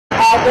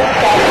You're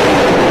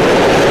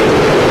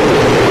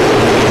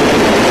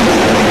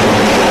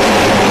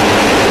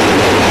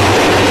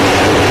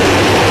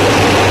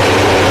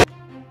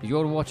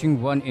watching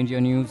One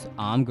India News.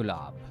 I'm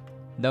Gulab.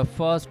 The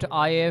first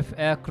IAF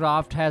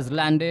aircraft has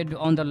landed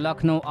on the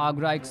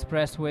Lucknow-Agra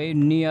Expressway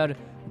near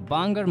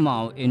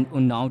Bangarmao in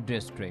Unnao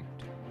district.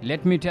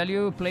 Let me tell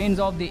you, planes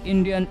of the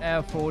Indian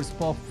Air Force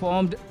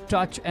performed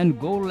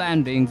touch-and-go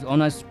landings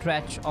on a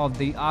stretch of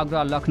the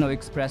Agra-Lucknow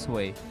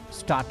Expressway,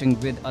 starting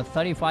with a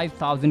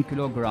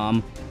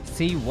 35,000-kilogram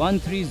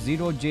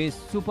C-130J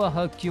Super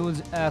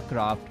Hercules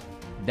aircraft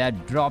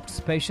that dropped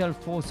Special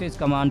Forces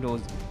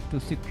commandos to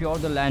secure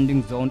the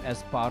landing zone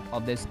as part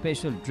of the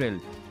special drill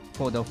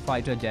for the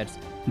fighter jets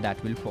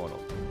that will follow.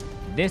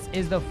 This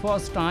is the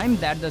first time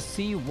that the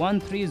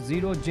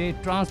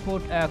C-130J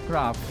transport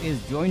aircraft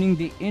is joining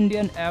the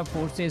Indian Air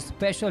Force's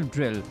special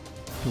drill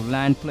to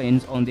land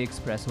planes on the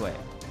expressway.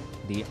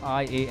 The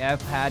IAF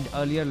had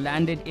earlier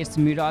landed its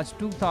Mirage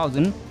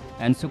 2000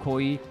 and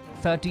Sukhoi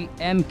 30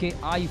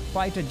 MKI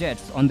fighter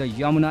jets on the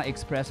Yamuna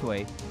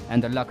Expressway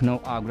and the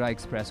Lucknow-Agra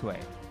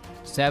Expressway.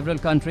 Several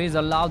countries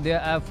allowed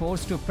their air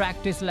force to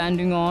practice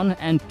landing on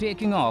and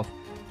taking off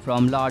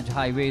from large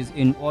highways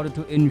in order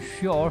to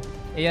ensure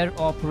air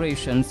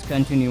operations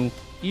continue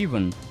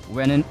even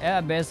when an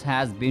airbase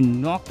has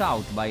been knocked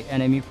out by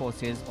enemy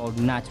forces or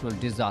natural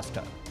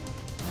disaster.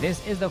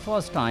 This is the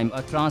first time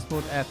a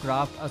transport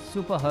aircraft, a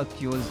Super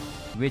Hercules,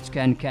 which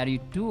can carry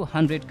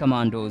 200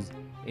 commandos,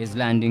 is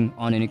landing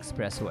on an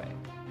expressway.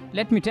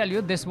 Let me tell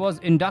you, this was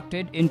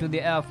inducted into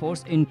the Air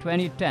Force in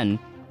 2010.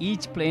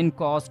 Each plane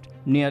cost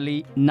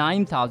nearly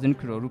 9,000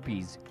 crore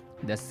rupees.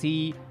 The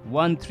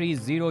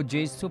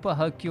C-130J Super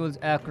Hercules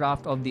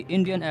aircraft of the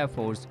Indian Air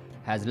Force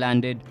has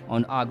landed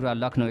on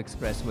Agra-Lucknow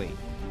Expressway,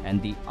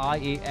 and the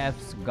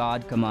IAF's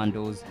Guard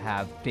commandos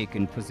have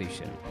taken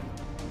position.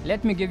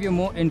 Let me give you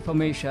more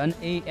information.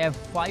 AF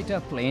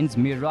fighter planes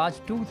Mirage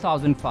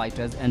 2000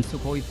 fighters and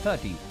Sukhoi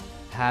 30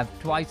 have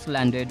twice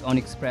landed on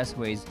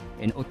expressways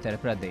in Uttar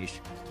Pradesh.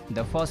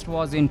 The first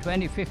was in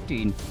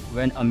 2015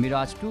 when a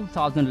Mirage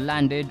 2000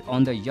 landed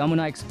on the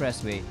Yamuna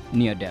Expressway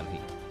near Delhi.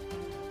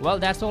 Well,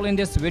 that's all in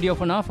this video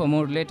for now. For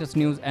more latest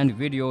news and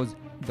videos,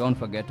 don't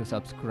forget to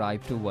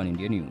subscribe to One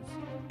India News.